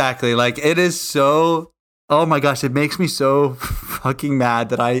yes, exactly. Like it is so. Oh my gosh! It makes me so fucking mad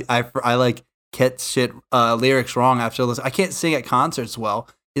that I like get shit lyrics wrong after listening. I can't sing at concerts well.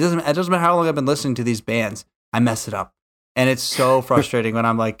 It doesn't matter how long I've been listening to these bands. I mess it up. And it's so frustrating when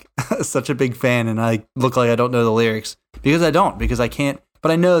I'm like such a big fan and I look like I don't know the lyrics because I can't,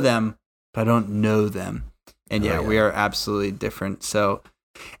 but I know them, but I don't know them. And we are absolutely different. So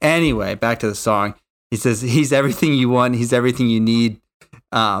anyway, back to the song. He says, he's everything you want. He's everything you need.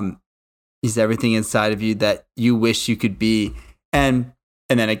 He's everything inside of you that you wish you could be. And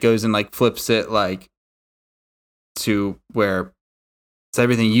then it goes and like flips it like to where it's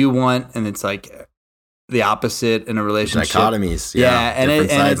everything you want. And it's like, the opposite in a relationship. Dichotomies, and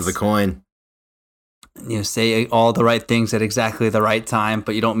different sides of the coin. Say all the right things at exactly the right time,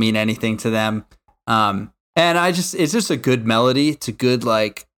 but you don't mean anything to them. And it's just a good melody. It's a good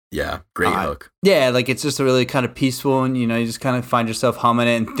like, great hook. Yeah, like it's just a really kind of peaceful, and you just kind of find yourself humming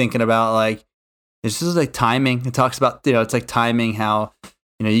it and thinking about like, it's just like timing. It talks about it's like timing how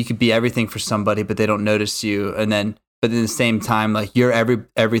you could be everything for somebody, but they don't notice you, but at the same time, like you're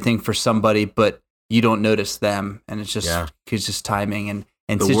everything for somebody, but you don't notice them, and it's just timing and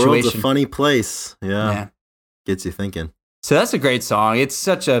the situation. The world's a funny place. Yeah. Gets you thinking. So that's a great song. It's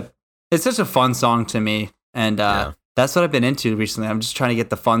such a fun song to me, and that's what I've been into recently. I'm just trying to get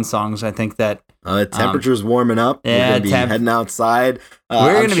the fun songs. I think that temperature's warming up. Yeah, we're gonna be heading outside.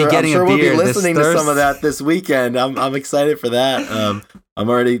 We're going to be getting a beer. We'll be listening to some of that this weekend. I'm excited for that. I'm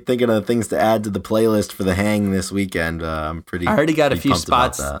already thinking of things to add to the playlist for the hang this weekend. I already got a few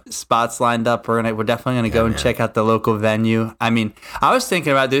spots lined up. We're definitely gonna go and check out the local venue. I mean, I was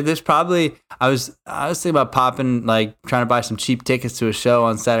thinking about I was thinking about popping, like trying to buy some cheap tickets to a show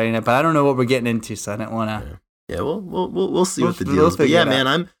on Saturday night, but I don't know what we're getting into, so I didn't want to. Yeah, we'll see what the deal is. But yeah,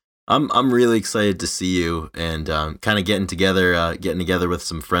 man, I'm really excited to see you, and kind of getting together with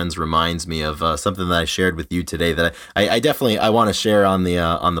some friends reminds me of something that I shared with you today that I definitely want to share on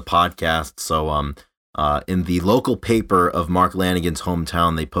the podcast. So in the local paper of Mark Lanigan's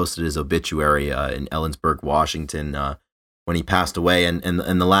hometown, they posted his obituary in Ellensburg, Washington, when he passed away, and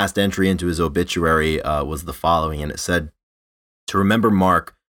the last entry into his obituary was the following, and it said, "To remember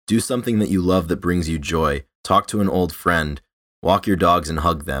Mark, do something that you love that brings you joy. Talk to an old friend. Walk your dogs and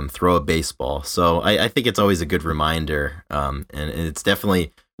hug them. Throw a baseball." So I think it's always a good reminder. And it's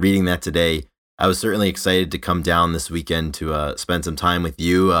definitely, reading that today, I was certainly excited to come down this weekend to spend some time with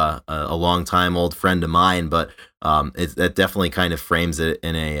you, a longtime old friend of mine. But that definitely kind of frames it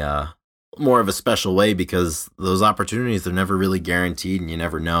in a more of a special way, because those opportunities, they're never really guaranteed and you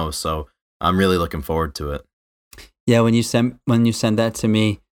never know. So I'm really looking forward to it. Yeah, when you send that to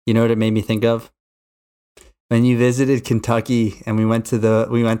me, you know what it made me think of? When you visited Kentucky and we went to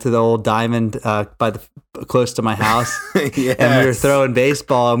the old Diamond close to my house, yes. And we were throwing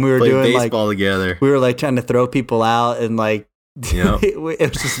baseball, and we were doing baseball together. We were like trying to throw people out, and like it was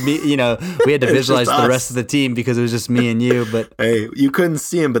just me. We had to visualize the rest of the team because it was just me and you. But hey, you couldn't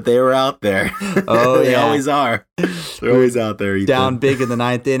see them, but they were out there. Oh, they always are. They're always out there. Ethan. Down big in the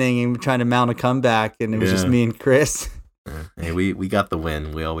ninth inning and trying to mount a comeback, and it was just me and Chris. Hey, we got the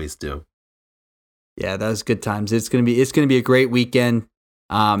win. We always do. Yeah, that was good times. It's gonna be a great weekend.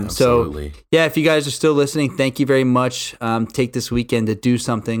 Absolutely. So yeah, if you guys are still listening, thank you very much. Take this weekend to do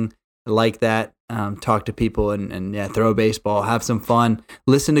something like that. Talk to people and throw a baseball, have some fun,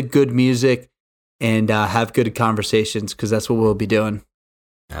 listen to good music, and have good conversations, because that's what we'll be doing.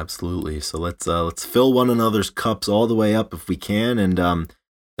 Absolutely. So let's fill one another's cups all the way up if we can, and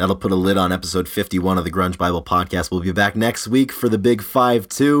That'll put a lid on episode 51 of the Grunge Bible podcast. We'll be back next week for the Big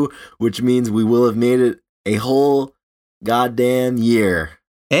 5-2, which means we will have made it a whole goddamn year.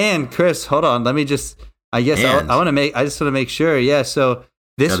 And Chris, hold on. Let me just, I guess I want to make sure. Yeah. So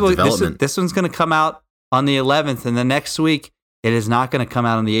this one's going to come out on the 11th, and the next week it is not going to come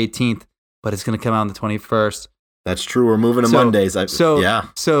out on the 18th, but it's going to come out on the 21st. That's true. We're moving to Mondays.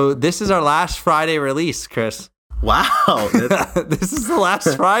 So this is our last Friday release, Chris. Wow. This is the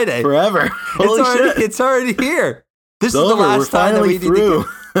last Friday. Forever. Holy shit. It's already here. This is the last time that we through.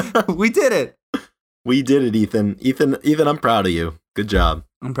 We did it. We did it, Ethan. Ethan, I'm proud of you. Good job.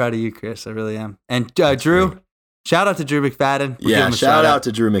 I'm proud of you, Chris. I really am. And Drew, great. Shout out to Drew McFadden. Shout out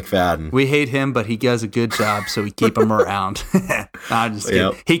to Drew McFadden. We hate him, but he does a good job, so we keep him around. No, I'm just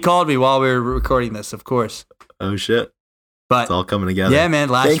kidding. Yep. He called me while we were recording this, of course. Oh, shit. But it's all coming together. Yeah, man.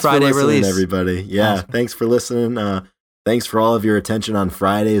 Thanks Friday for release, everybody. Yeah, awesome. Thanks for listening. Thanks for all of your attention on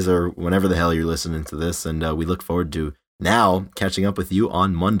Fridays or whenever the hell you're listening to this, and we look forward to now catching up with you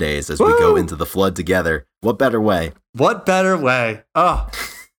on Mondays as we go into the flood together. What better way? What better way? Oh.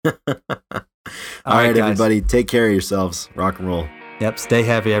 all right, everybody. Take care of yourselves. Rock and roll. Yep. Stay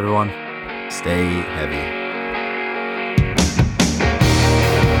heavy, everyone. Stay heavy.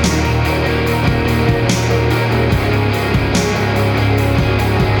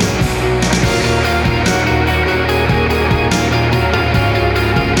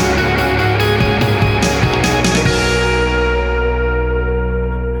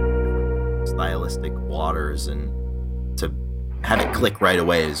 And to have it click right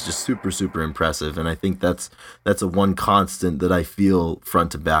away is just super, super impressive. And I think that's a one constant that I feel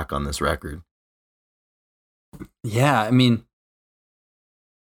front to back on this record. Yeah, I mean,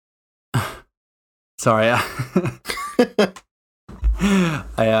 sorry, I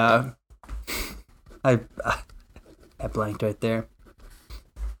blanked right there.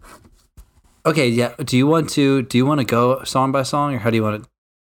 Okay, yeah. Do you want to go song by song, or how do you want to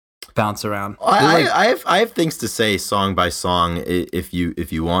bounce around? I have things to say song by song if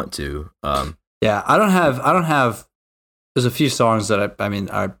you want to. Yeah, I don't have. There's a few songs that I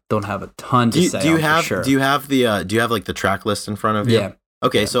don't have a ton to say. Do you have like the track list in front of you? Yeah.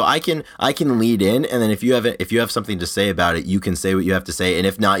 Okay, so I can lead in, and then if you have something to say about it, you can say what you have to say, and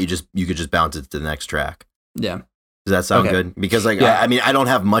if not, you could just bounce it to the next track. Yeah. Does that sound good? Because I don't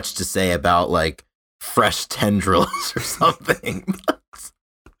have much to say about like fresh tendrils or something.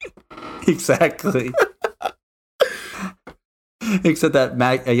 Exactly. Except that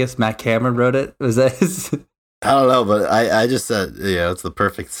Matt Cameron wrote it. Was that his? I don't know, but I just said, it's the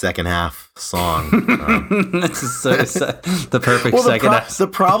perfect second half song. The perfect second half. The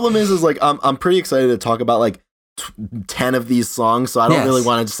problem is like I'm pretty excited to talk about like 10 of these songs, so I don't really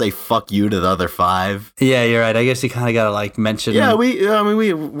want to just say fuck you to the other 5. Yeah, you're right. I guess you kind of got to like mention. Yeah,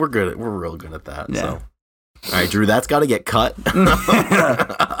 we're real good at that. Yeah. So. All right, Drew, that's got to get cut.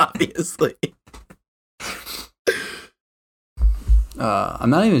 Obviously. I'm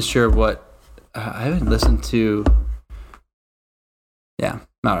not even sure what. I haven't listened to. Yeah.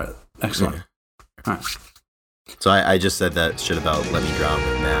 All right. Next one. All right. So I just said that shit about Let Me Drown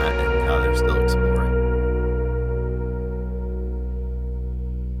with Matt.